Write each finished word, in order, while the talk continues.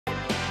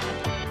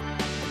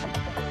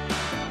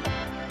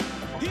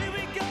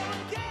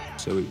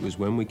So it was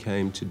when we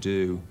came to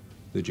do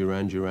the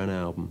Duran Duran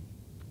album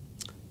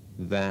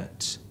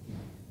that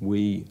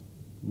we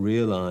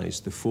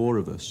realized, the four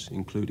of us,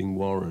 including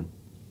Warren,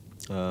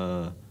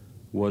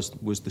 was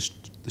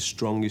the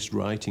strongest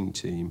writing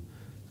team,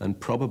 and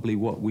probably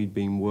what we'd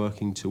been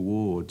working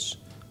towards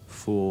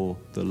for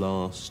the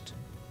last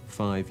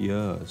 5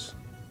 years.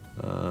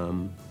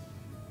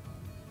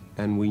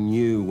 And we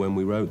knew when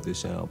we wrote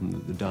this album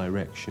that the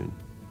direction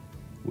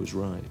was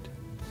right.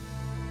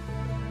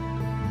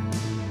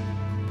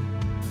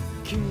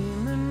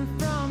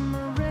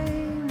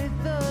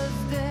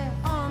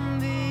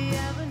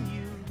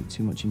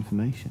 Too much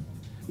information.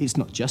 It's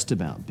not just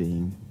about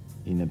being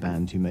in a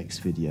band who makes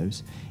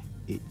videos.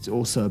 It's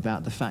also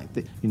about the fact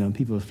that, you know,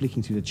 people are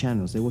flicking through the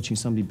channels. They're watching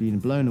somebody being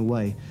blown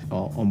away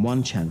on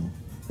one channel,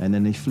 and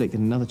then they flick at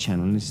another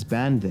channel, and this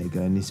band there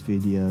going, "This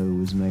video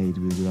was made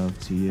with love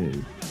to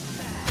you."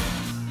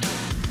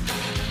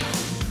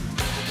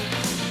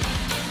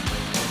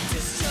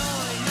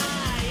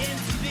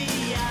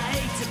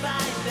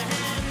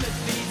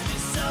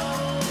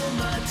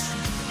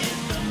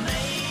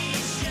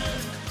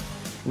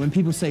 When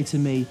people say to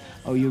me,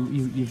 "Oh,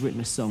 you've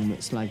written a song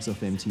that slags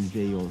off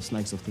MTV or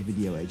slags off the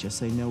video age," I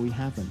say, "No, we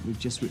haven't. We've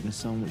just written a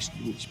song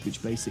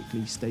which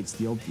basically states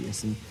the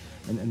obvious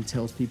and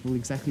tells people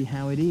exactly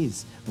how it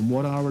is and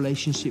what our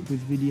relationship with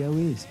video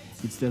is.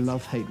 It's the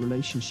love-hate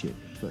relationship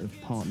of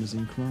partners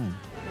in crime."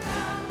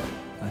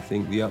 I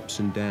think the ups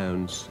and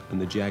downs and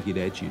the jagged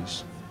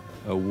edges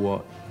are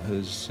what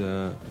has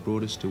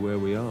brought us to where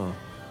we are.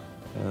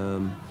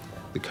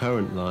 The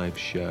current live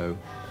show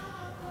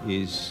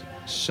is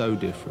so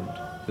different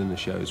than the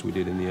shows we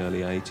did in the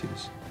early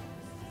 80s.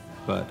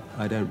 But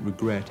I don't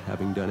regret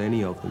having done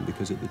any of them,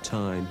 because at the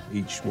time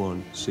each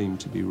one seemed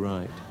to be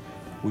right.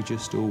 We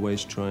just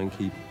always try and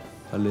keep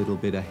a little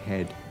bit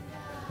ahead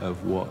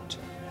of what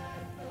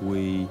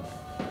we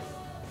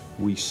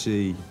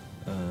see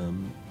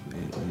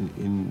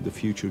in the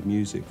future of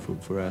music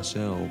for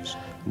ourselves,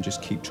 and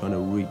just keep trying to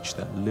reach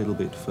that little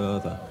bit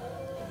further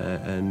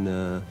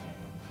and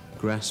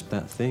grasp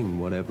that thing,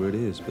 whatever it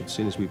is. But as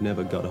soon as we've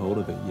never got hold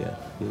of it yet,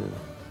 you know,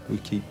 we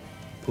keep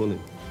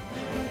pulling.